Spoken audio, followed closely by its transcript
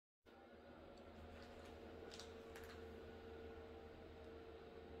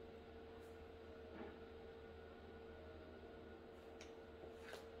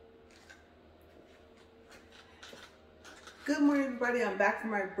Good morning, everybody. I'm back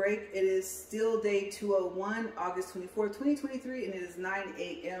from my break. It is still day 201, August 24, 2023, and it is 9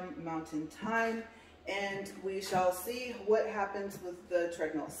 a.m. Mountain Time. And we shall see what happens with the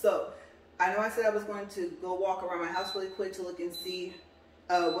treadmill. So, I know I said I was going to go walk around my house really quick to look and see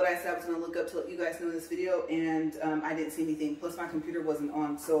what I said I was going to look up to let you guys know in this video, and I didn't see anything. Plus, my computer wasn't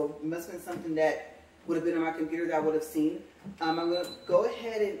on, so it must have been something that would have been on my computer that I would have seen. I'm going to go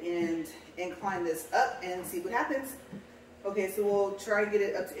ahead and incline this up and see what happens. Okay, so we'll try to get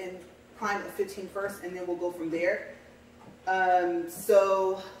it up to incline at 15 first, and then we'll go from there. Well,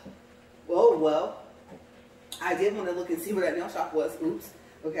 I did want to look and see where that nail shop was. Oops.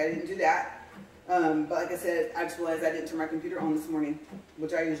 Okay, I didn't do that. But like I said, I just realized I didn't turn my computer on this morning,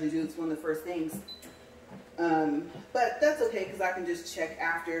 which I usually do. It's one of the first things. But that's okay, because I can just check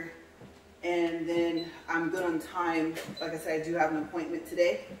after, and then I'm good on time. Like I said, I do have an appointment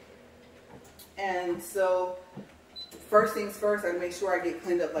today. And so, first things first, I make sure I get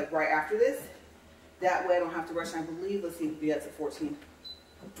cleaned up like right after this. That way I don't have to rush. I believe, let's see, that's at 14.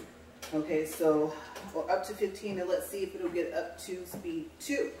 Okay, so up to 15, and let's see if it'll get up to speed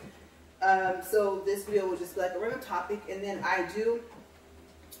 2. So this video will just be like a random topic, and then I do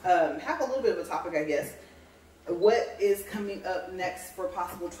have a little bit of a topic, I guess. What is coming up next for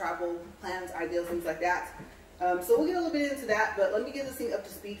possible travel plans, ideas, things like that. So we'll get a little bit into that, but let me get this thing up to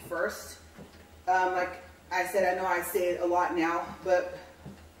speed first. Like I said, I know I say it a lot now, but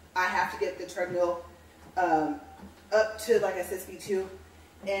I have to get the treadmill up to, like I said, speed 2,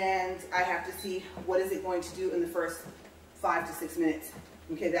 and I have to see what is it going to do in the first 5 to 6 minutes.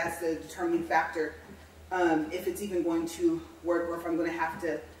 Okay, that's the determining factor. If it's even going to work, or if I'm going to have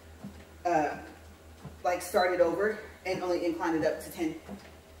to like start it over and only incline it up to 10.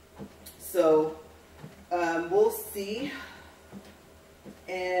 So we'll see,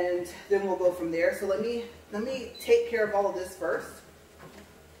 and then we'll go from there. So let me take care of all of this first,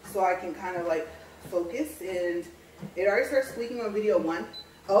 so I can kind of like focus. And it already starts squeaking on video 1.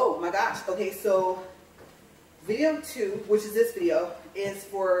 Oh my gosh. Okay, so video 2, which is this video, is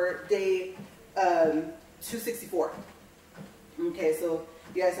for day 264. Okay, so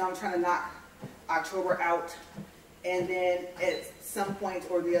you guys know I'm trying to knock October out, and then at some point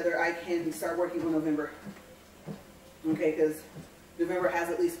or the other I can start working on November. Okay, because November has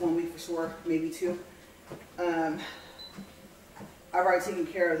at least 1 week for sure, maybe 2. I've already taken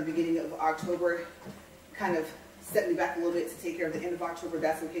care of the beginning of October, kind of set me back a little bit to take care of the end of October.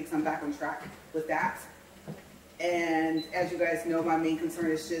 That's okay, because I'm back on track with that. And as you guys know, my main concern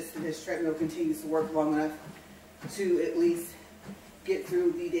is just that this treadmill continues to work long enough to at least get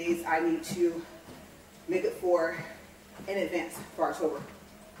through the days I need to make it for in advance for October.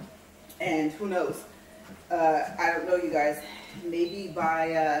 And who knows, I don't know, you guys, maybe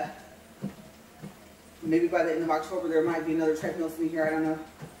by the end of October there might be another treadmill to me here. I don't know.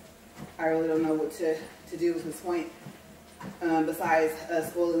 I really don't know what to do at this point, besides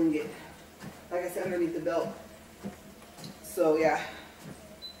spoiling it, like I said, underneath the belt. So yeah,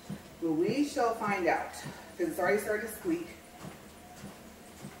 well, we shall find out, because it's already started to squeak.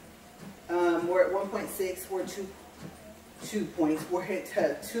 We're at 1.6, we're at 2 points, we're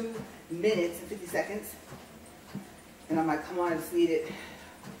at 2 minutes and 50 seconds. And I'm like, come on, I just need it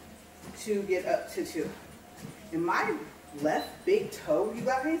to get up to 2. And my left big toe, you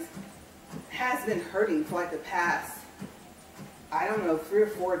guys, has been hurting for like the past, I don't know, 3 or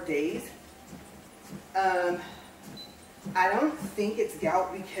 4 days. I don't think it's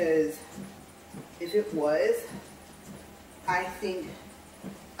gout, because if it was, I think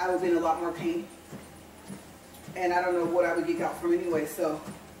I would be in a lot more pain. And I don't know what I would get gout from anyway, so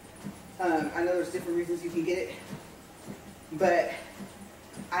I know there's different reasons you can get it. But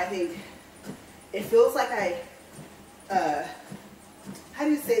I think it feels like how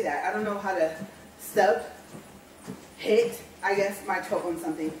do you say that? I don't know how to hit, I guess, my toe on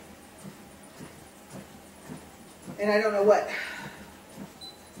something. And I don't know what.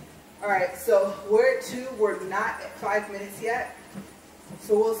 Alright, so we're at 2. We're not at 5 minutes yet.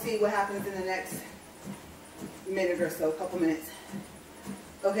 So we'll see what happens in the next minute or so, a couple minutes.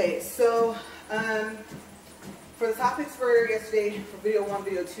 Okay, so for the topics for yesterday, for video 1,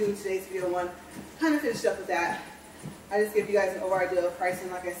 video 2, today's video 1, kind of finished up with that. I just give you guys an overall idea of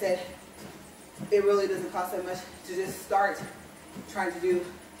pricing. Like I said, it really doesn't cost that much to just start trying to do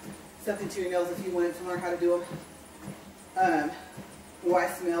something to your nails if you wanted to learn how to do them. Oh, I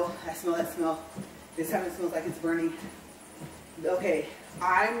smell that smell. This time it smells like it's burning. Okay,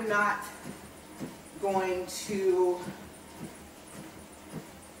 I'm not going to say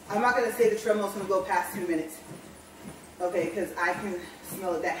the treadmill is going to go past 10 minutes. Okay, because I can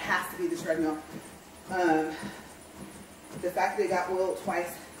smell it. That has to be the treadmill. The fact that it got oiled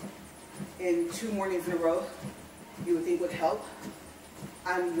twice in 2 mornings in a row, you would think would help.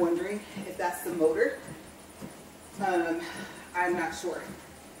 I'm wondering if that's the motor. I'm not sure.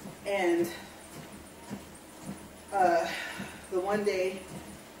 And the one day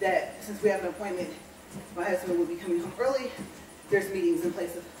that, since we have an appointment, my husband will be coming home early, there's meetings in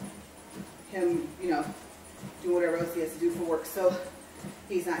place of him, you know, doing whatever else he has to do for work. So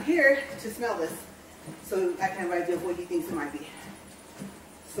he's not here to smell this. So I can have an idea of what he thinks it might be.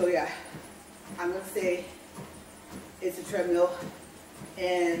 So yeah, I'm going to say it's a treadmill,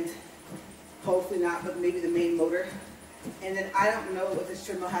 and hopefully not, but maybe the main motor. And then I don't know if this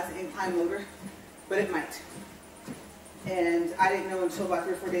treadmill has an incline motor, but it might. And I didn't know until about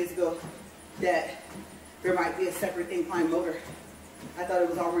 3 or 4 days ago that there might be a separate incline motor. I thought it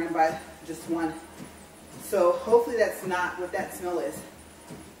was all run by just one. So hopefully that's not what that smell is,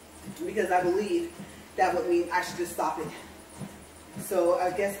 because I believe that would mean I should just stop it. So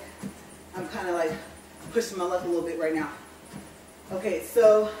I guess I'm kind of like pushing my luck a little bit right now. Okay,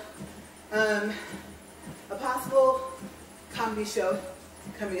 so a possible comedy show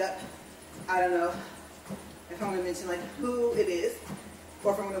coming up. I don't know if I'm going to mention like who it is,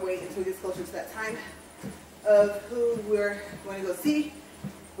 or if I'm going to wait until it gets closer to that time of who we're going to go see.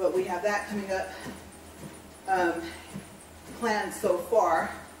 But we have that coming up planned so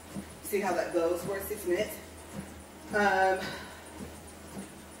far. See how that goes. We're at 6 minutes.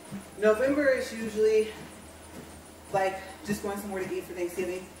 November is usually like just going somewhere to eat for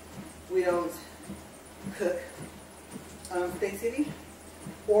Thanksgiving. We don't cook for Thanksgiving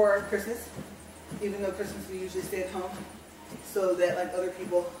or Christmas, even though Christmas we usually stay at home so that like other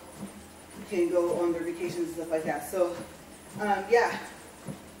people can go on their vacations and stuff like that. So yeah,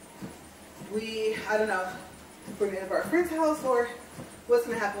 I don't know if we're going to end up at our friend's house or what's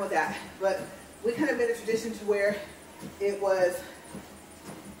going to happen with that, but we kind of made a tradition to where it was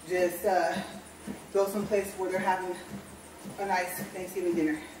just go someplace where they're having a nice Thanksgiving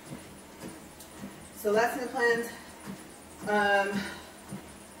dinner. So that's in the plans.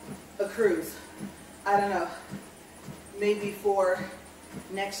 A cruise. I don't know. Maybe for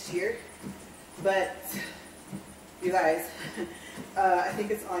next year. But you guys, I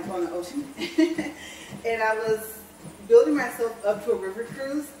think it's like on the ocean. And I was building myself up to a river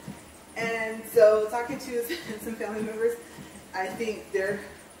cruise. And so talking to some family members, I think their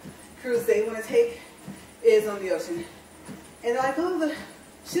cruise they want to take is on the ocean. And they're like, oh, the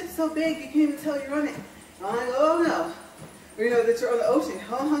ship's so big you can't even tell you're on it. And I'm like, oh no. Or, you know, that you're on the ocean.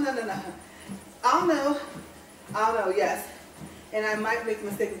 Oh, no. I'll know, yes. And I might make the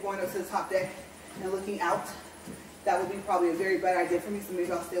mistake of going up to the top deck and looking out. That would be probably a very bad idea for me, so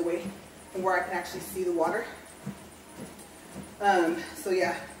maybe I'll stay away from where I can actually see the water. So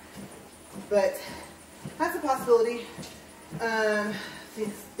yeah, but that's a possibility. This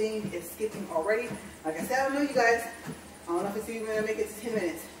thing is skipping already. Like I said, I don't know you guys. I don't know if it's even gonna make it to 10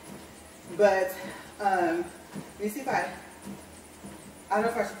 minutes. But let me see if I don't know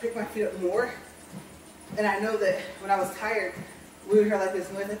if I should pick my feet up more. And I know that when I was tired, we would hear like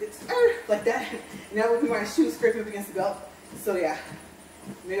this noise, like this, like that. And that would be my shoes scraping up against the belt. So yeah,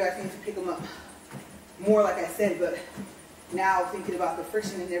 maybe I need to pick them up more, like I said. But now thinking about the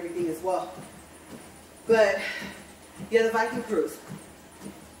friction and everything as well. But yeah, the Viking cruise.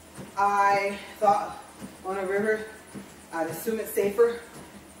 I thought on a river, I'd assume it's safer.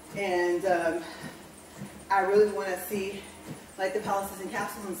 And I really want to see like the palaces and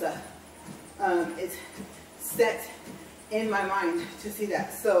castles and stuff. It's set in my mind to see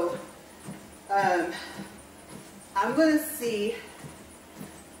that. So I'm going to see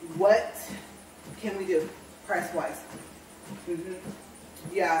what can we do price-wise.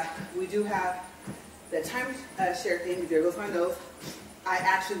 Yeah, we do have that time share thing. There goes my nose. I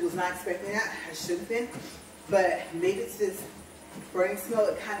actually was not expecting that. I should have been. But maybe it's this burning smell.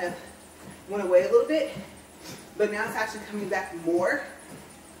 It kind of went away a little bit. But now it's actually coming back more.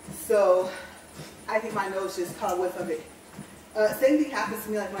 So I think my nose just caught a whiff of it. Same thing happens to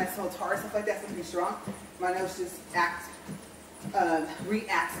me like when I smell tar, stuff like that, something strong. My nose just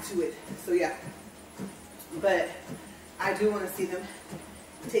reacts to it. So yeah. But I do want to see them,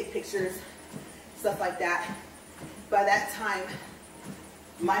 take pictures, stuff like that. By that time,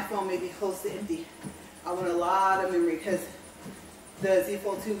 my phone may be close to empty. I want a lot of memory because the Z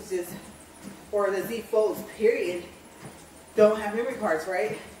Fold 2s just, or the Z Folds period, don't have memory cards,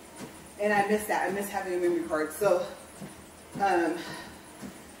 right? And I miss that. I miss having a memory card. So, I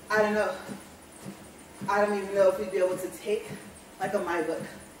don't know. I don't even know if we'd be able to take like a My Book.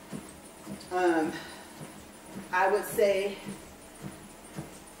 I would say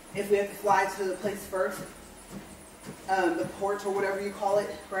if we have to fly to the place first, the porch or whatever you call it,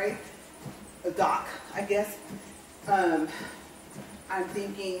 right? A dock, I guess. I'm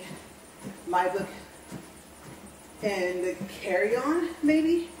thinking my book and the carry-on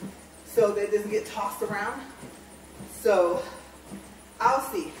maybe, so that it doesn't get tossed around. So I'll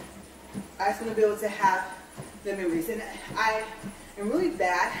see. I just want to be able to have the memories. And I am really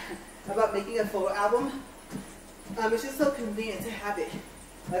bad about making a photo album. It's just so convenient to have it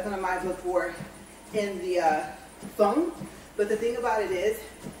like on my book or in the phone. But the thing about it is,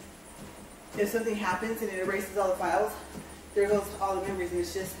 if something happens and it erases all the files, there goes all the memories, and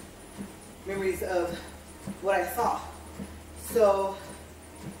it's just memories of what I saw. So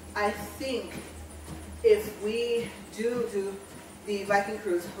I think if we do the Viking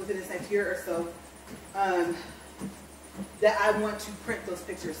cruise within this next year or so, that I want to print those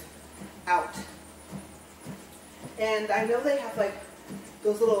pictures out. And I know they have like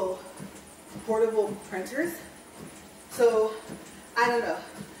those little portable printers. So I don't know.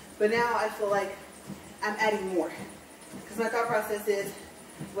 But now I feel like I'm adding more. Because my thought process is,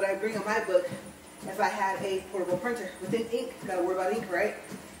 would I bring in my book if I had a portable printer? Within ink, gotta worry about ink, right?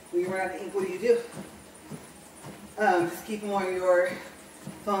 When you run out of ink, what do? Just keep them on your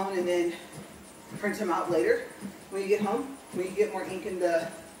phone and then print them out later when you get home, when you get more ink in the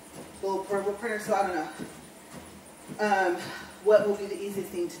little portable printer. So I don't know what will be the easiest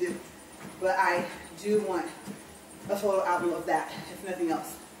thing to do, but I do want a photo album of that, if nothing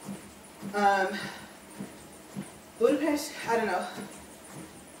else. Budapest, I don't know,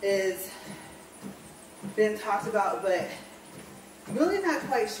 is been talked about, but really not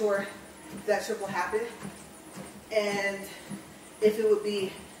quite sure if that trip will happen, and if it would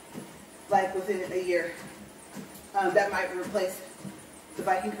be like within a year. That might replace the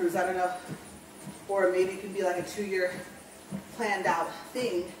Viking cruise, I don't know, or maybe it could be like a 2-year planned out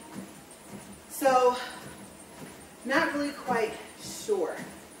thing. So not really quite sure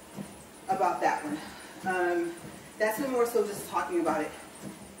about that one. That's been more so just talking about it.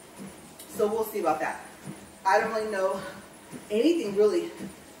 So we'll see about that. I don't really know anything really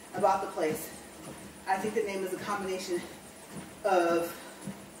about the place. I think the name is a combination of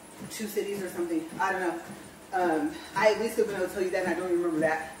 2 cities or something. I don't know. I at least have been able to tell you that, and I don't even remember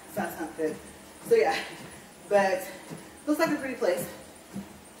that. So that's not good. So yeah, but looks like a pretty place.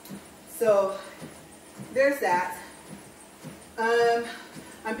 So there's that.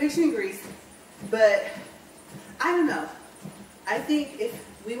 I'm picturing Greece, but I don't know. I think if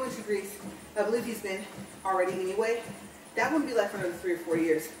we went to Greece, I believe he's been already anyway, that wouldn't be like for another 3 or 4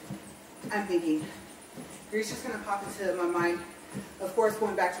 years. I'm thinking Greece just kind of popped into my mind. Of course,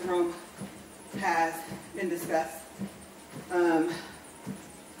 going back to Rome has been discussed.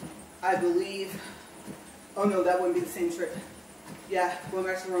 I believe, oh no, that wouldn't be the same trip. Yeah, going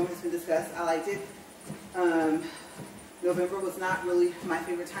back to Rome has been discussed. I liked it. November was not really my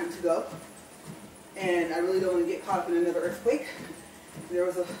favorite time to go. And I really don't want to get caught up in another earthquake. There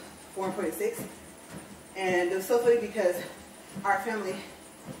was a 4.6. And it was so funny because our family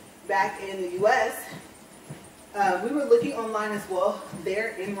back in the U.S., we were looking online as well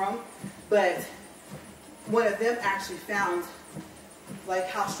there in Rome, but one of them actually found like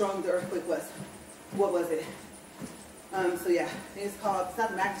how strong the earthquake was. What was it? So yeah, I think it's called, it's not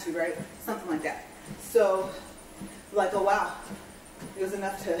the magnitude, right? Something like that. So like, oh wow, it was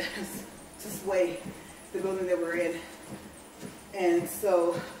enough to sway the building that we're in. And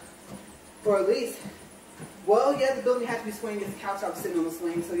so, or at least, well, yeah, the building had to be swaying against the couch I was sitting on the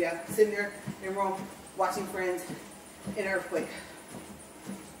swing. So yeah, sitting there in Rome, watching Friends in an earthquake.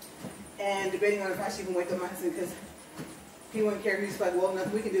 And debating on if I should even wake up my husband, because he wouldn't care. He's just like, well,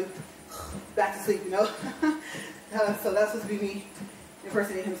 nothing we can do. Back to sleep, you know? So that's supposed to be me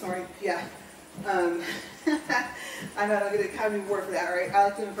impersonating him snoring. Yeah. I know I don't get a Academy Award for that, right? I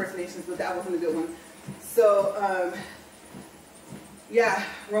like doing impersonations, but that wasn't a good one. So, yeah,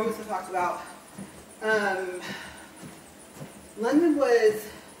 Rome was talked about. London was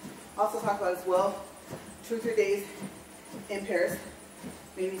also talked about as well. 2 or 3 days in Paris,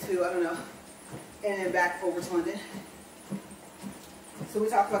 maybe 2, I don't know, and then back over to London. So we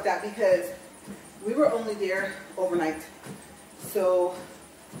talked about that because we were only there overnight. So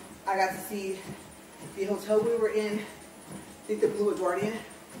I got to see the hotel we were in, I think the Blue Edwardian,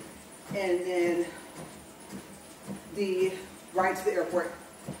 and then the ride to the airport,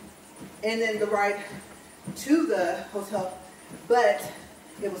 and then the ride to the hotel, but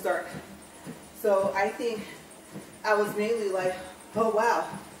it was dark. So I think I was mainly like, oh wow,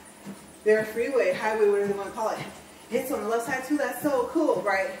 their freeway, highway, whatever you want to call it, it's on the left side too, that's so cool,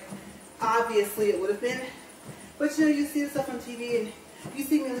 right? Obviously it would have been, but you know, you see the stuff on TV and you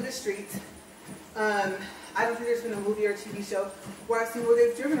see me in the streets. I don't think there's been a movie or a TV show where I've seen where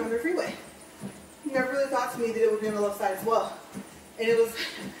they've driven on their freeway. Never really thought to me that it would be on the left side as well. And it was,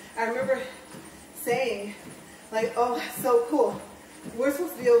 I remember saying, like, oh, that's so cool. We're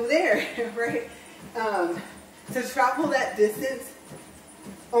supposed to be over there, right? To travel that distance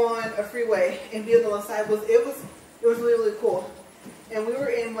on a freeway and be on the left side was really, really cool. And we were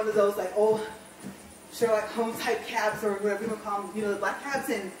in one of those like old Sherlock Holmes type cabs or whatever you want to call them, you know, the black cabs.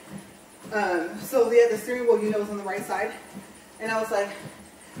 And so they had the steering wheel, you know, was on the right side. And I was like,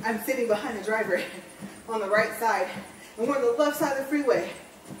 I'm sitting behind the driver on the right side, and we're on the left side of the freeway.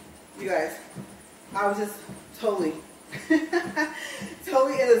 You guys, I was just totally,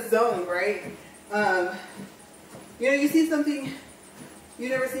 totally in a zone, right? You know, you see something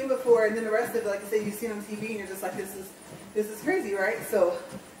you've never seen before, and then the rest of it, like I said, you've seen on TV, and you're just like, this is crazy, right? So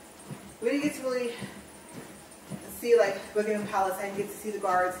we didn't get to really see like Buckingham Palace. I didn't get to see the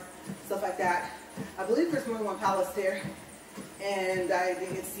guards, stuff like that. I believe there's more than one palace there, and I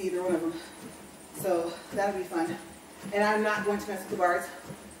didn't get to see either one of them. So that'll be fun. And I'm not going to mess with the guards.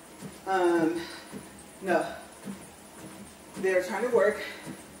 No. They're trying to work.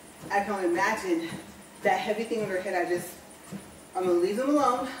 I can only imagine that heavy thing on their head. I'm going to leave them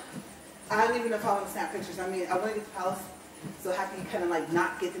alone. I don't even know if I want to snap pictures. I mean, I want to get the palace, so how can you kind of like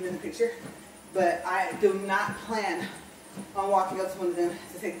not get them in the picture? But I do not plan on walking up to one of them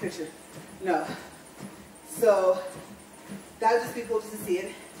to take a picture. No. So that would just be cool just to see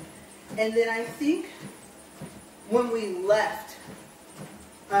it. And then I think when we left,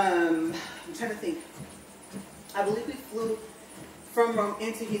 I'm trying to think. I believe we flew from Rome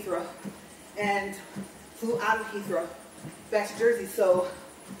into Heathrow and flew out of Heathrow back to Jersey. So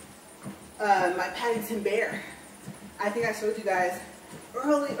my Paddington bear, I think I showed you guys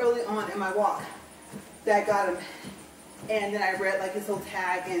early on in my walk that I got him. And then I read like his whole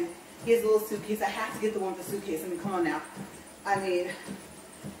tag and his little suitcase. I have to get the one with the suitcase. I mean, come on now. I mean,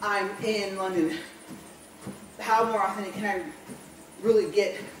 I'm in London. How more authentic can I really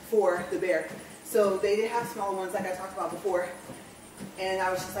get for the bear? So they did have smaller ones like I talked about before. And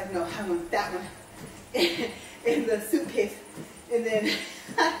I was just like, no, I want that one in the suitcase. And then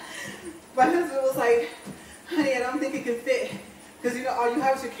my husband was like, honey, I don't think it can fit. Because, you know, all you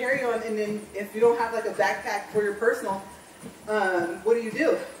have is your carry-on, and then if you don't have like a backpack for your personal, what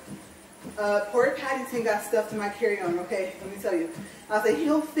do? Poor Paddington got stuffed in my carry-on, okay? Let me tell you. I was like,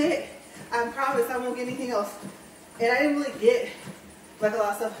 he'll fit. I promise I won't get anything else. And I didn't really get like a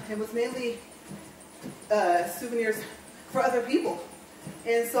lot of stuff. It was mainly souvenirs for other people.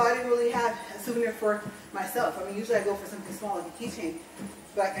 And so I didn't really have a souvenir for myself. I mean, usually I go for something small like a keychain,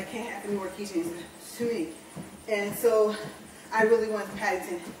 but I can't have any more keychains. It's too many. And so I really wanted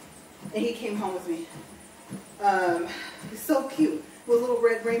Paddington, and he came home with me. He's so cute with little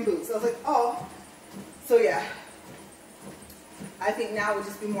red rain boots. I was like, oh. So yeah, I think now would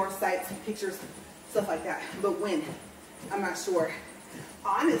just be more sights, pictures, stuff like that. But when? I'm not sure.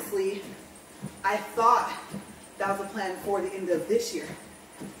 Honestly, I thought that was a plan for the end of this year,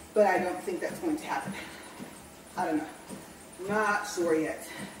 but I don't think that's going to happen. I don't know. Not sure yet.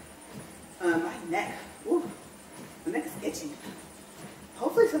 My neck. Ooh, my neck is itching.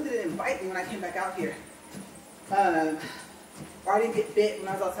 Hopefully something didn't bite me when I came back out here. Or I didn't get bit when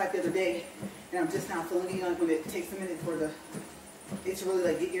I was outside the other day, and I'm just now feeling it, like when it takes a minute for it to really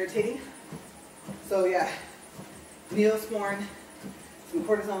like get irritating. So yeah, Neosporin, some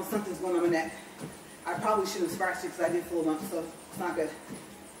cortisone, something's going on my neck. I probably shouldn't have scratched it because I did feel a bump, so it's not good.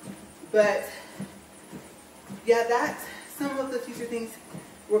 But yeah, that's some of the future things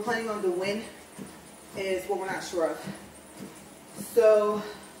we're planning on. The when is what we're not sure of. So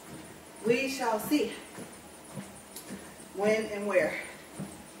we shall see when and where.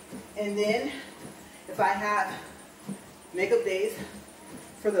 And then if I have makeup days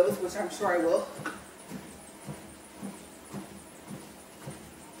for those, which I'm sure I will,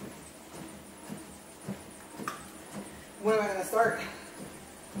 when am I going to start?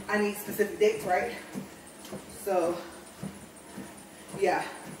 I need specific dates, right? So yeah.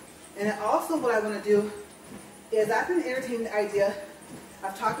 And then also what I want to do is I've been entertaining the idea,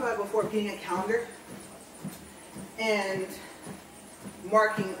 I've talked about it before, getting a calendar and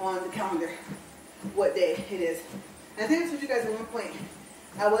marking on the calendar what day it is. And I think I told you guys at one point,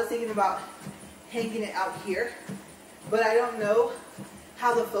 I was thinking about hanging it out here, but I don't know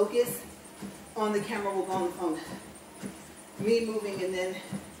how the focus on the camera will go on the phone. Me moving and then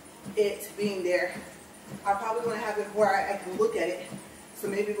it being there. I probably want to have it where I can look at it. So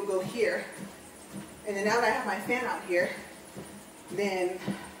maybe we'll go here. And then now that I have my fan out here, then,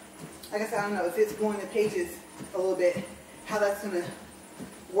 like I said, I don't know if it's going the pages a little bit, how that's going to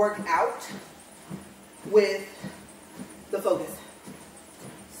work out. with the focus.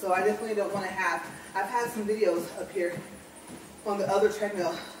 So I definitely don't want to have, I've had some videos up here on the other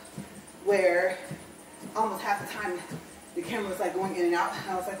treadmill where almost half the time the camera was like going in and out,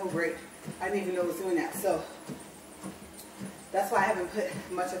 and I was like, oh great, I didn't even know it was doing that. So that's why I haven't put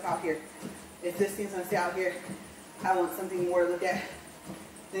much up out here. If this thing's gonna stay out here, I want something more to look at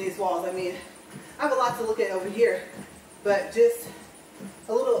than these walls. I mean, I have a lot to look at over here, but just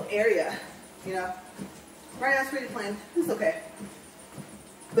a little area, you know. Right now it's pretty plain, it's okay.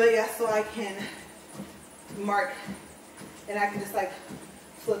 But yeah, so I can mark, and I can just like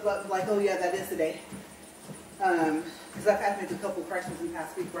flip up like, oh yeah, that is the day. Because I've had to make a couple corrections in the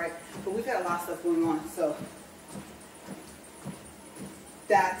past week, right? But we've had a lot of stuff going on, so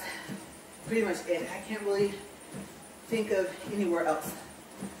that's pretty much it. I can't really think of anywhere else.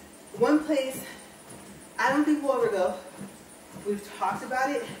 One place I don't think we'll ever go, we've talked about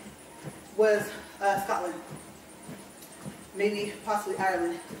it, was Scotland. Maybe possibly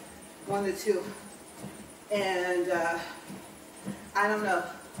Ireland, one of the two. And I don't know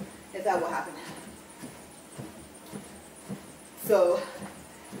if that will happen. So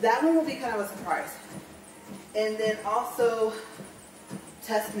that one will be kind of a surprise. And then also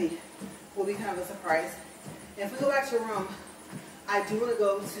Tuscany will be kind of a surprise. And if we go back to Rome, I do want to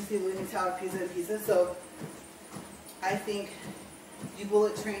go to see the Leaning Tower of Pisa in Pisa. So I think you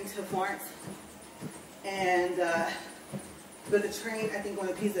bullet train to Florence. And but the train, I think, going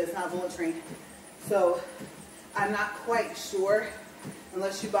to Pisa is not a bullet train. So I'm not quite sure,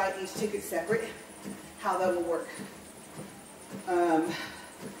 unless you buy each ticket separate, how that will work.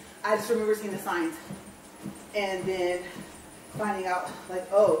 I just remember seeing the signs and then finding out, like,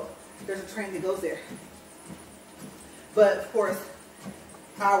 oh, there's a train that goes there. But of course,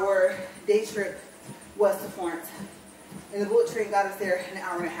 our day trip was to Florence, and the bullet train got us there in an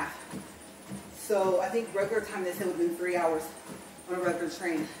hour and a half. So I think regular time they said would have been 3 hours on a regular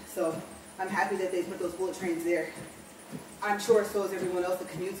train. So I'm happy that they put those bullet trains there. I'm sure so is everyone else that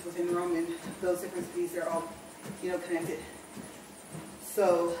commutes within Rome and those different cities. They're all, you know, connected.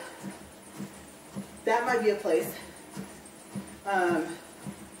 So that might be a place. I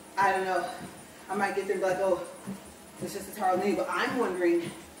don't know. I might get there and be like, oh, it's just a tower leaning. But I'm wondering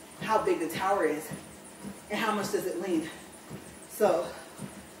how big the tower is and how much does it lean. So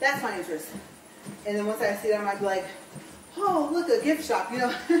that's my interest. And then once I see it, I might be like, oh, look, a gift shop, you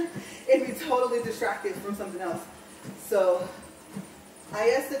know. It'd be totally distracted from something else. So I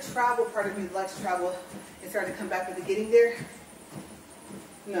guess the travel part of me likes to travel and starting to come back, but the getting there,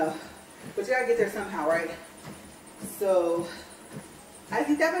 no. But you gotta get there somehow, right? So I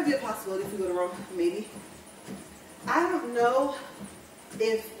think that might be a possibility if we go to Rome, maybe. I don't know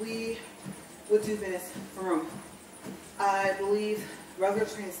if we would do Venice from Rome. I believe regular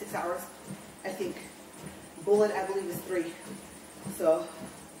train is 6 hours, I think. Bullet, I believe, is 3. So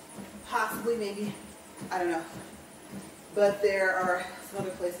possibly, maybe, I don't know. But there are some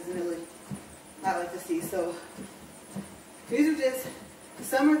other places in Italy I'd like to see. So these are just,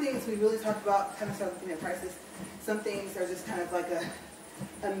 some are things we really talk about, kind of start looking at prices. Some things are just kind of like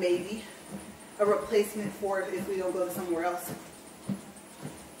a maybe, a replacement for if we don't go to somewhere else.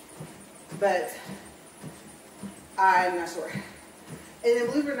 But I'm not sure. And then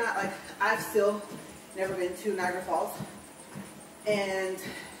believe it or not, like, I've still never been to Niagara Falls. And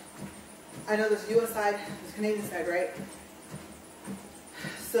I know there's the US side, there's the Canadian side, right?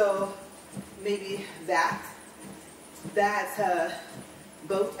 So maybe that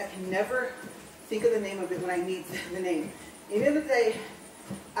boat, I can never think of the name of it when I need the name. Any other day,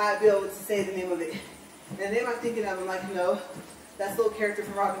 I'd be able to say the name of it. And the name I'm thinking of, I'm like, no, that's the little character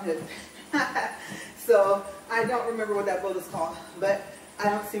from Robin Hood. So I don't remember what that boat is called, but I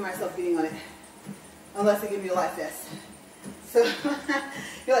don't see myself getting on it unless they give me a life vest. So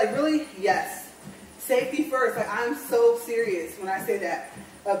you're like, really? Yes. Safety first. Like, I'm so serious when I say that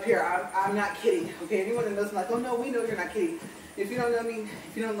up here. I'm not kidding. Okay, anyone that knows me, like, oh no, we know you're not kidding. If you don't know me,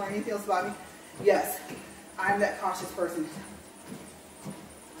 if you don't learn anything else about me, yes, I'm that cautious person.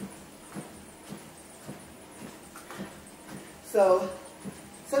 So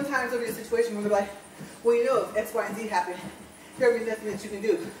sometimes there'll be a situation where they're like, well, you know, if X, Y, and Z happen, there'll be nothing that you can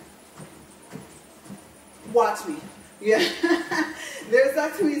do. Watch me. Yeah. There's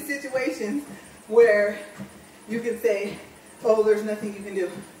not too many situations where you can say, oh, there's nothing you can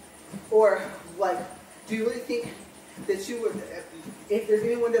do. Or, like, do you really think that you would, if there's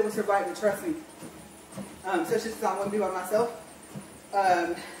anyone that would survive, and trust me, such as I want to be by myself,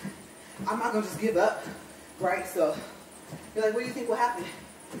 I'm not going to just give up, right? So you're like, what do you think will happen?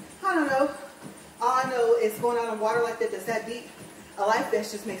 I don't know. All I know is going out on water like that, that's that deep, a life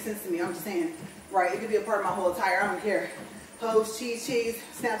vest just makes sense to me. I'm just saying, right? It could be a part of my whole attire. I don't care. Pose, cheese, cheese,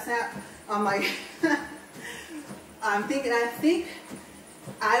 snap, snap. I'm like, I think,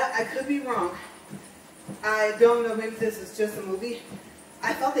 I could be wrong. I don't know, maybe this is just a movie.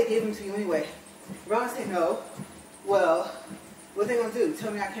 I thought they gave them to you anyway. If I'm gonna say no, well, what are they gonna do?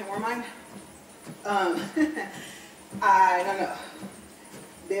 Tell me I can't wear mine? I don't know.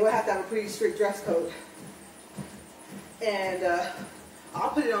 They would have to have a pretty strict dress code. And I'll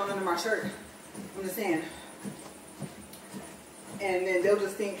put it on under my shirt. I'm just saying. And then they'll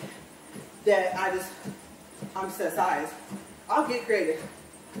just think that I'm just that size. I'll get creative.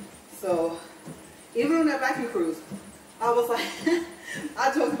 So, even on that vacuum cruise, I was like,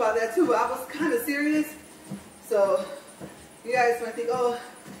 I joked about that too, but I was kind of serious. So, you guys might think, oh,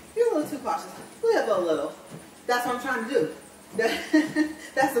 you're a little too cautious. Live a little. That's what I'm trying to do.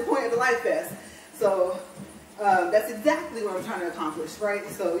 That's the point of the life vest. So, that's exactly what I'm trying to accomplish, right?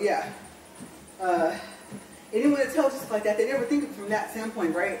 So, yeah. Anyone that tells us like that, they never think of it from that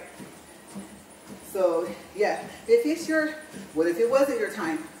standpoint, right? So, yeah. If it's what if it wasn't your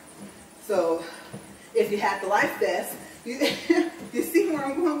time? So, if you had the life vest, you see where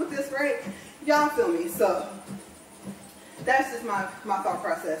I'm going with this, right? Y'all feel me? So, that's just my thought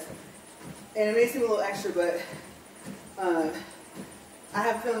process. And it may seem a little extra, but I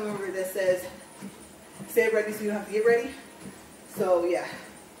have a family member that says, stay ready so you don't have to get ready. So, yeah.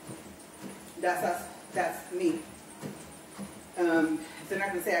 That's me. If they're not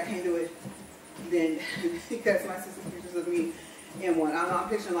going to say I can't do it, then because my sister's pictures of me in one. I don't know, I'm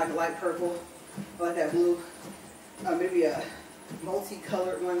picturing like a light purple, or like that blue, maybe a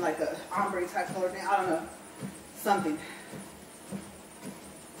multicolored one, like a ombre type color thing. I don't know, something.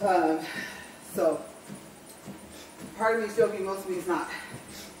 So, part of me is joking, most of me is not.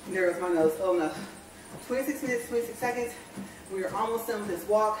 There goes my nose. Oh no. 26 minutes, 26 seconds. We are almost done with this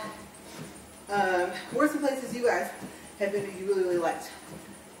walk. Where are some places you guys have been that you really, really liked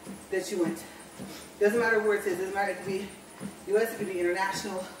that you went? Doesn't matter where it is. Doesn't matter. It could be U.S. It could be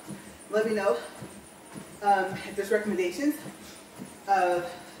international. Let me know if there's recommendations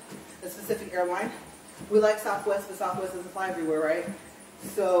of a specific airline. We like Southwest, but Southwest doesn't fly everywhere, right?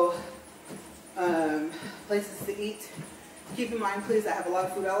 So, places to eat. Keep in mind, please, I have a lot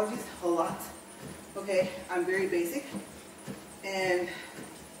of food allergies. A lot. Okay, I'm very basic. And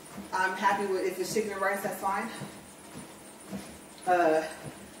I'm happy with, if it's chicken and rice, that's fine.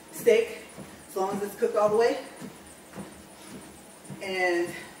 Steak, as long as it's cooked all the way. And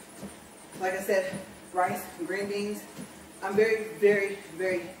like I said, rice and green beans. I'm very, very,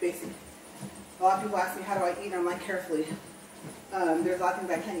 very basic. A lot of people ask me, how do I eat? And I'm like, carefully. There's a lot of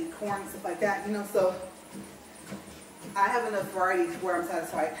things I can't eat, corn and stuff like that, you know, so I have enough variety where I'm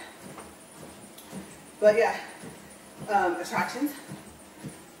satisfied. But yeah, attractions,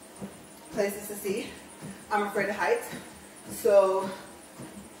 places to see. I'm afraid of heights, so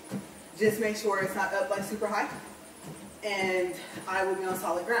just make sure it's not up like super high, and I will be on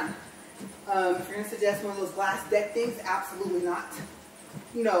solid ground. If you're going to suggest one of those glass deck things, absolutely not.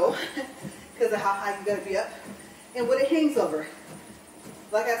 No, because of how high you got to be up and what it hangs over.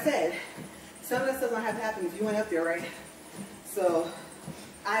 Like I said, some of that stuff don't have to happen if you went up there, right? So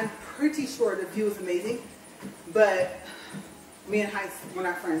I'm pretty sure the view is amazing, but me and heights, we're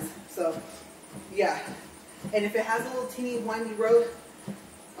not friends. So yeah, and if it has a little teeny windy road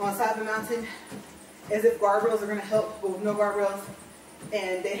on the side of the mountain, as if guardrails are going to help, but with no guardrails,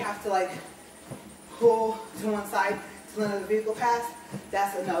 and they have to like pull to one side to let another vehicle pass,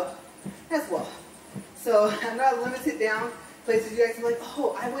 that's a no as well. So I'm not limited down places you guys are like,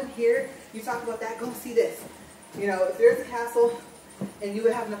 oh, I went here, you talked about that, go see this. You know, if there's a castle and you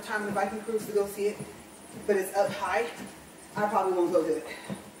would have enough time in the Viking cruise to go see it, but it's up high, I probably won't go do it.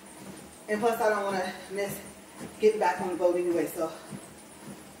 And plus I don't want to miss getting back on the boat anyway, so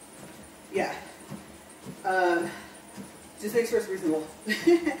yeah. Just make sure it's reasonable.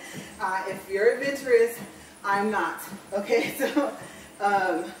 If you're adventurous, I'm not. Okay, so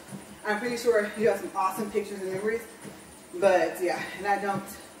I'm pretty sure you have some awesome pictures and memories, but yeah, and I don't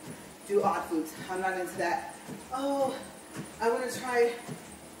do odd foods. I'm not into that. Oh, I want to try,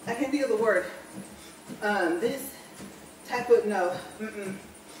 I can't think of the word. This type of, no,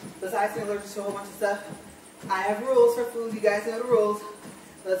 Besides being allergic to a whole bunch of stuff, I have rules for food. You guys know the rules.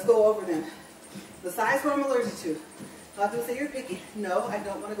 Let's go over them. Besides what I'm allergic to, a lot of people say you're picky. No, I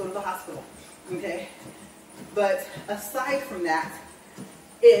don't want to go to the hospital. Okay? But aside from that,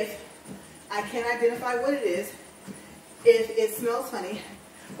 if I can't identify what it is, if it smells funny,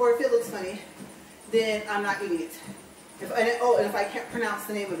 or if it looks funny, then I'm not eating it. And if I can't pronounce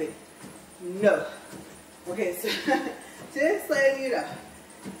the name of it, no. Okay, so just letting you know.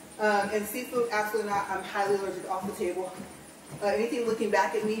 And seafood, absolutely not. I'm highly allergic, off the table. Anything looking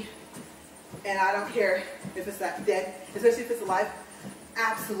back at me, and I don't care if it's not dead, especially if it's alive,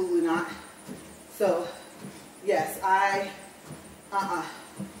 absolutely not. So, yes, I'm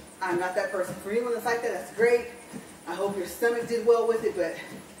not that person. For anyone that's like that, that's great. I hope your stomach did well with it, but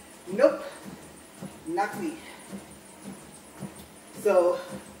nope, not me. So,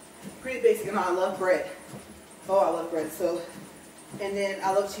 pretty basic. And I love bread. Oh, I love bread. So, and then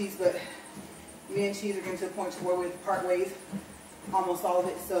I love cheese, but me and cheese are getting to the point where we part ways, almost all of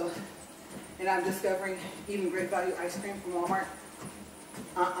it. So, and I'm discovering even great value ice cream from Walmart.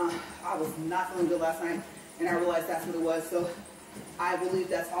 I was not feeling good last night, and I realized that's what it was. So, I believe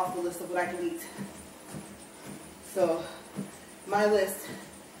that's off the list of what I can eat. So, my list,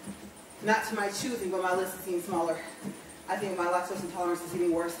 not to my choosing, but my list is getting smaller. I think my lactose intolerance is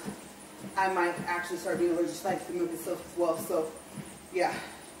getting worse. I might actually start being allergic to the milk itself as well. So, yeah.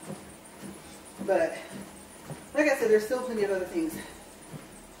 But, like I said, there's still plenty of other things.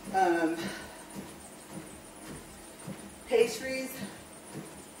 Pastries,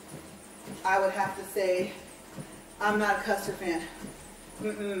 I would have to say, I'm not a custard fan.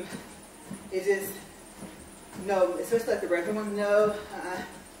 It just, no, especially like the regular one, no,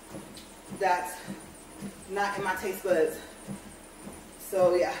 that's not in my taste buds.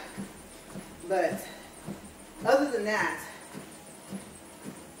 So yeah, but other than that,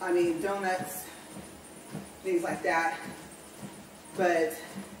 I mean, donuts, things like that. But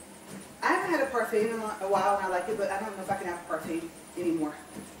I haven't had a parfait in a while, and I like it, but I don't know if I can have a parfait anymore.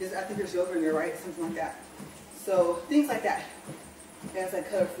 I think there's yogurt in there, right? Something like that. So things like that. As I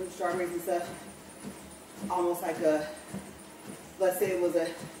cut up fruit, strawberries and stuff, almost like a, let's say it was a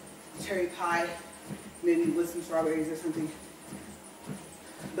cherry pie, maybe with some strawberries or something.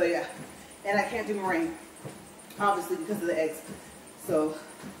 But yeah, and I can't do meringue, obviously because of the eggs. So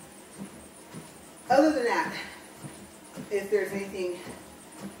other than that, if there's anything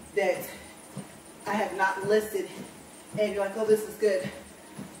that I have not listed and you're like, oh, this is good,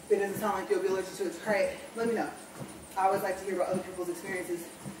 it doesn't sound like you'll be allergic to it, try it, let me know. I always like to hear about other people's experiences,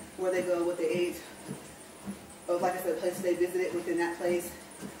 where they go, what they ate, or like I said, places they visited within that place,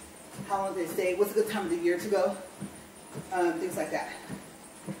 how long they stayed, what's a good time of the year to go, things like that.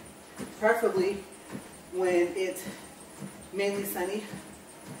 Preferably when it's mainly sunny,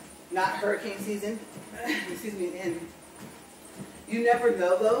 not hurricane season, excuse me, and you never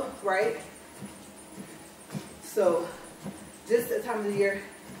know though, right? So just a time of the year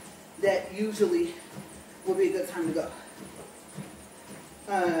that usually will be a good time to go.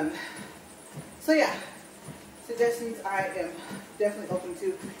 So yeah, suggestions I am definitely open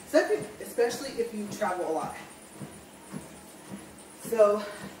to, especially if you travel a lot. So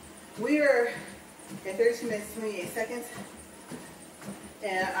we are at 32 minutes, 28 seconds,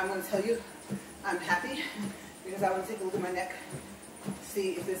 and I'm going to tell you, I'm happy because I want to take a look at my neck,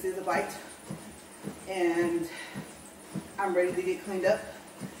 see if this is a bite, and I'm ready to get cleaned up,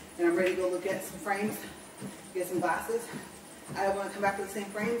 and I'm ready to go look at some frames, get some glasses. I don't want to come back to the same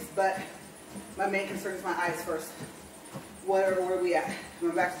frames, but my main concern is my eyes first. Where are we at?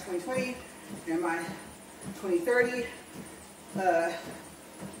 Am I back to 2020? Am I 2030?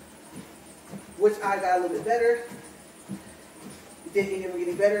 Which eye got a little bit better? Did any of them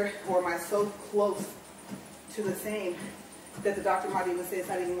get better? Or am I so close to the same that the doctor might even say it's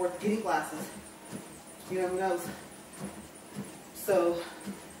not even worth getting glasses? You know, who knows? So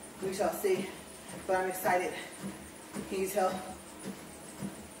we shall see. But I'm excited. Can you tell?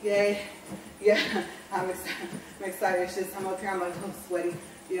 Yay. Yeah, I'm excited. It's just, I'm up here, I'm like, I'm sweaty,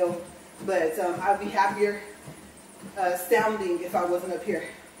 you know. But I'd be happier sounding if I wasn't up here.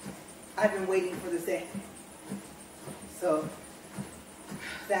 I've been waiting for this day. So,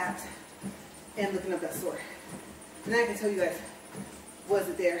 that, and looking up that store. And I can tell you guys, was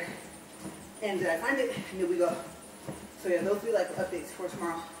it there? And did I find it? And here we go. So yeah, those will be like updates for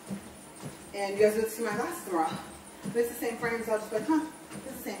tomorrow. And you guys will see my glasses tomorrow. If it's the same frame, so I'll just be like, huh,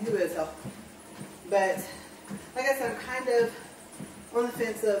 it's the same, who would tell? But, like I said, I'm kind of on the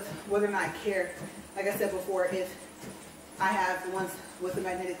fence of whether or not I care. Like I said before, if I have the ones with the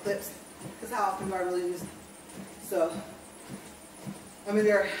magnetic clips, because how often do I really use them? So, I mean,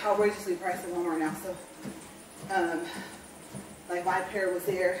 they're outrageously priced at Walmart now, so, like my pair was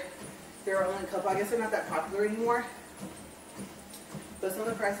there. There are only a couple. I guess they're not that popular anymore. But some of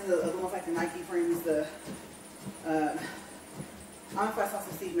the prices of the ones like the Nike frames, the, I don't know if I saw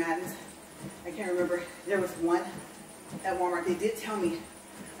some Steve Madden's. I can't remember. There was one at Walmart. They did tell me,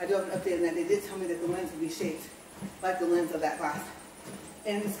 I do have an update on that, they did tell me that the lens would be shaped like the lens of that glass.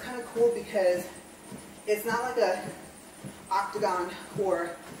 And it's kind of cool because it's not like a octagon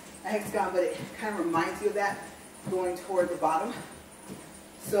or a hexagon, but it kind of reminds you of that going toward the bottom.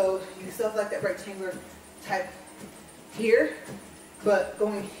 So you still have like that rectangular type here, but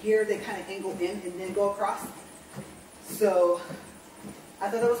going here, they kind of angle in and then go across. So I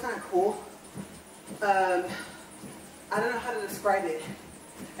thought that was kind of cool. I don't know how to describe it.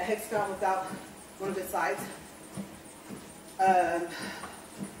 A hexagon without one of its sides. A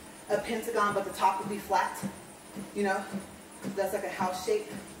pentagon, but the top would be flat. You know, that's like a house shape.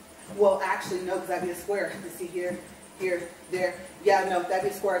 Well, actually, no, because that'd be a square. You see here, here, there. Yeah, no, that'd be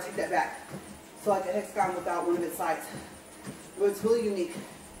a square. I take that back. So like a hexagon without one of its sides. But it's really unique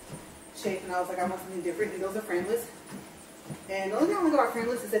shape, and I was like, I want something different. And those are frameless. And the only thing I like about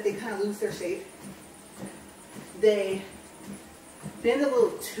frameless is that they kind of lose their shape. They bend a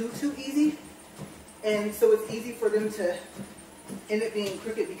little too easy, and so it's easy for them to end up being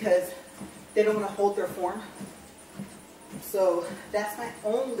crooked because they don't want to hold their form. So that's my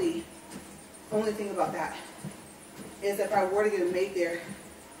only thing about that, is if I were to get them made there,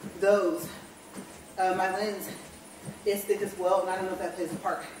 those, my lens is thick as well, and I don't know if that plays a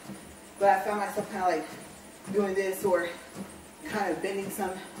part, but I found myself kind of like doing this or kind of bending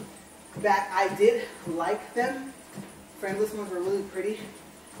some back. I did like them. Frameless ones were really pretty,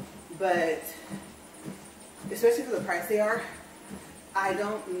 but especially for the price they are, I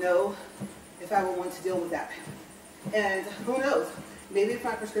don't know if I would want to deal with that. And who knows, maybe if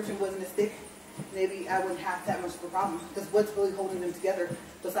my prescription wasn't as thick, maybe I wouldn't have that much of a problem, because what's really holding them together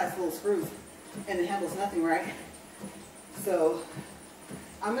besides the little screws? And the handle's nothing, right? So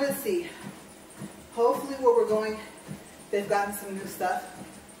I'm gonna see. Hopefully where we're going, they've gotten some new stuff.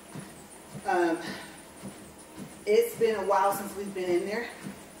 It's been a while since we've been in there.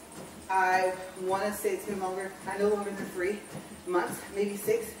 I want to say it's been longer. I know longer than 3 months, maybe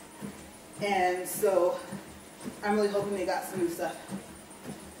 6. And so I'm really hoping they got some new stuff,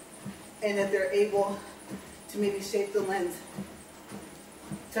 and that they're able to maybe shape the lens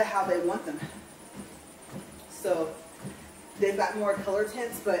to how they want them. So they've got more color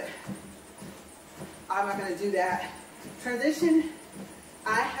tints, but I'm not going to do that. Transition,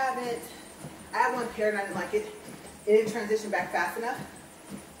 I had one pair and I didn't like it. It didn't transition back fast enough.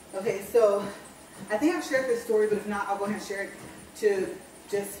 Okay, so I think I've shared this story, but if not, I'll go ahead and share it to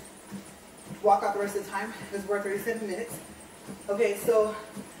just walk out the rest of the time, because we're 37 minutes. Okay, so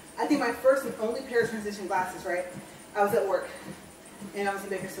I think my first and only pair of transition glasses, right? I was at work, and I was in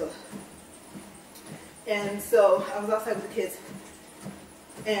Bakersfield. And so I was outside with the kids,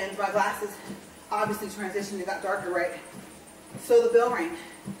 and my glasses obviously transitioned and got darker, right? So the bell rang,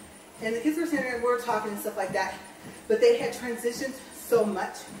 and the kids were sitting there and we were talking and stuff like that, but they had transitioned so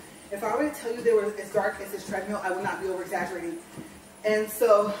much. If I were to tell you they were as dark as this treadmill, I would not be over-exaggerating. And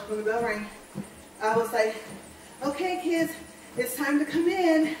so when the bell rang, I was like, okay, kids, it's time to come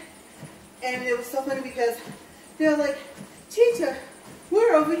in. And it was so funny because they were like, Chicha,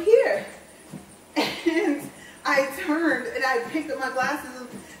 we're over here. And I turned and I picked up my glasses and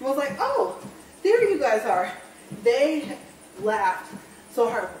was like, oh, there you guys are. They laughed so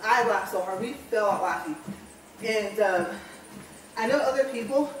hard. I laughed so hard. We fell out laughing. And I know other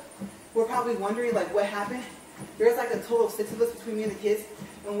people were probably wondering, like, what happened. There's like a total of 6 of us between me and the kids.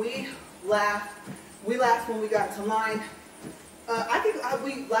 And we laughed. We laughed when we got into line. I think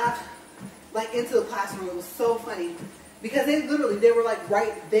we laughed like into the classroom. It was so funny because they were like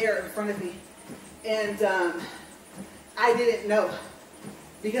right there in front of me. And I didn't know,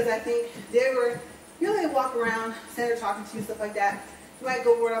 because I think they were, you know, they walk around, stand there talking to you, stuff like that. You might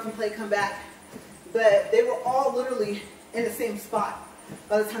go run off and play, come back. But they were all literally in the same spot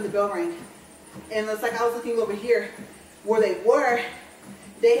by the time the bell rang. And it's like I was looking over here where they were.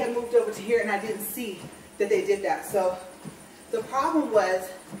 They had moved over to here and I didn't see that they did that. So the problem was,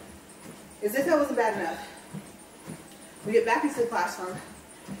 is if that wasn't bad enough, we get back into the classroom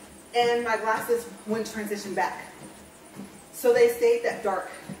and my glasses wouldn't transition back. So they stayed that dark.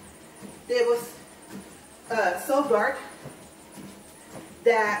 It was so dark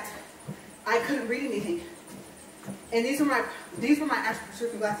that I couldn't read anything. And these were my actual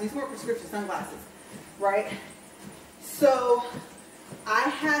prescription glasses. These weren't prescription sunglasses, right? So I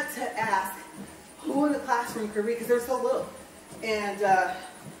had to ask who in the classroom could read, because there was so little. And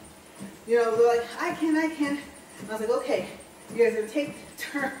you know, they're like, I can. And I was like, okay, you guys are gonna take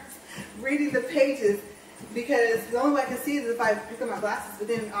turns reading the pages, because the only way I can see is if I pick up my glasses, but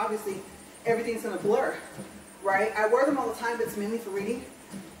then obviously everything's gonna blur, right? I wear them all the time, but it's mainly for reading.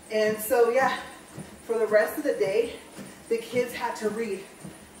 And so yeah, for the rest of the day, the kids had to read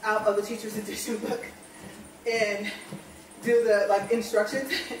out of the teacher's edition book and do the like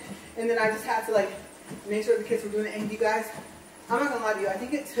instructions. And then I just had to like make sure the kids were doing it. And you guys, I'm not gonna lie to you, I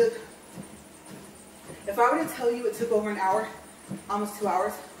think it took, if I were to tell you it took over an hour, almost 2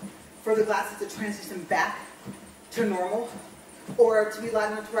 hours, for the glasses to transition back to normal, or to be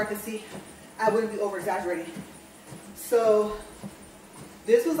light enough to where I could see, I wouldn't be over exaggerating. So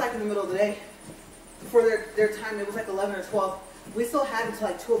this was like in the middle of the day. For their time, it was like 11 or 12. We still had until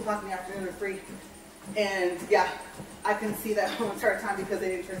like 2 o'clock in the afternoon or 3. And yeah, I can see that whole entire time because they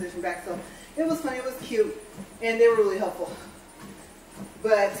didn't transition back. So it was funny, it was cute, and they were really helpful.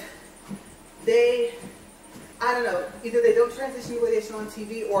 But they, I don't know, either they don't transition the way they show on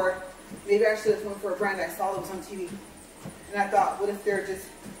TV, or maybe I should have went for a brand I saw that was on TV. And I thought, what if they're just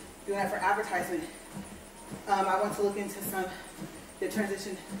doing that for advertisement? I want to look into some that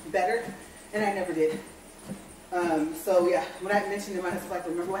transition better, and I never did. So yeah, when I mentioned them, I was like,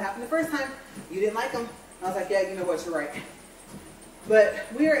 remember what happened the first time? You didn't like them. I was like, yeah, you know what, you're right. But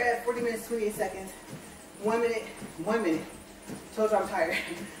we are at 40 minutes, 28 seconds. 1 minute, told you I'm tired.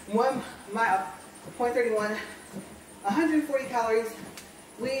 1 mile, 0.31, 140 calories.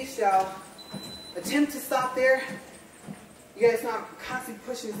 We shall attempt to stop there. You guys know I'm constantly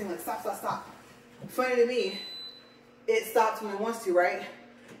pushing this thing like stop, stop, stop. Funny to me, it stops when it wants to, right?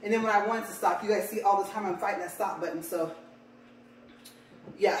 And then when I want it to stop, you guys see all the time I'm fighting that stop button. So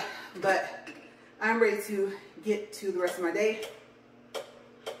yeah, but I'm ready to get to the rest of my day.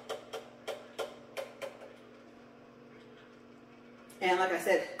 And like I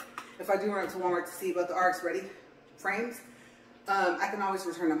said, if I do run up to Walmart to see about the RX Ready frames, I can always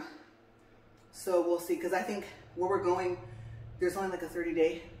return them. So we'll see, because I think where we're going, there's only like a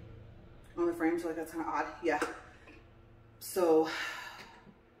 30-day on the frame, so like that's kind of odd. Yeah. So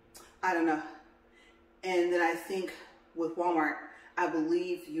I don't know. And then I think with Walmart, I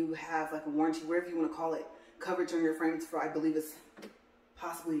believe you have like a warranty, whatever you want to call it, coverage on your frames for, I believe it's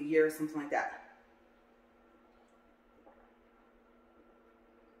possibly a year or something like that.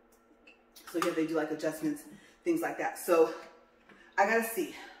 So yeah, they do like adjustments, things like that. So I gotta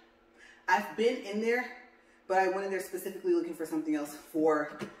see. I've been in there, but I went in there specifically looking for something else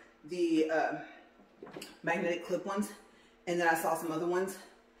for the magnetic clip ones. And then I saw some other ones,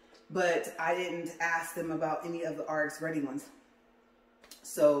 but I didn't ask them about any of the RX Ready ones.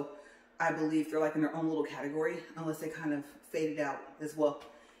 So I believe they're like in their own little category, unless they kind of faded out as well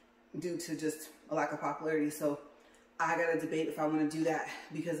due to just a lack of popularity. So I gotta debate if I want to do that,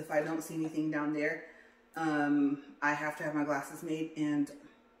 because if I don't see anything down there, I have to have my glasses made, and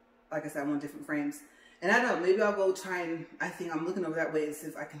like I said, I want different frames. And I don't know, maybe I'll go try and, I think I'm looking over that way to see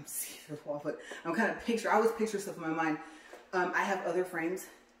if I can see the wall, but I'm kind of I always picture stuff in my mind. I have other frames,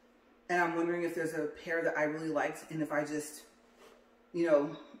 and I'm wondering if there's a pair that I really liked, and if I just, you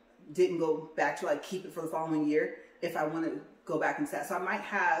know, didn't go back to like keep it for the following year, if I want to go back and set. So I might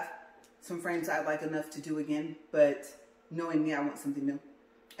have some frames I'd like enough to do again, but knowing me, I want something new.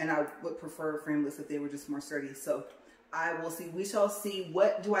 And I would prefer frameless if they were just more sturdy. So I will see. We shall see.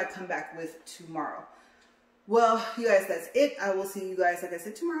 What do I come back with tomorrow? Well, you guys, that's it. I will see you guys, like I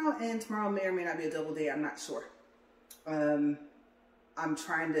said, tomorrow. And tomorrow may or may not be a double day. I'm not sure. I'm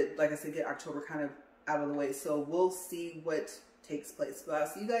trying to, like I said, get October kind of out of the way. So we'll see what takes place. But I'll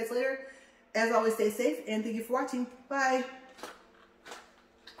see you guys later. As always, stay safe, and thank you for watching. Bye.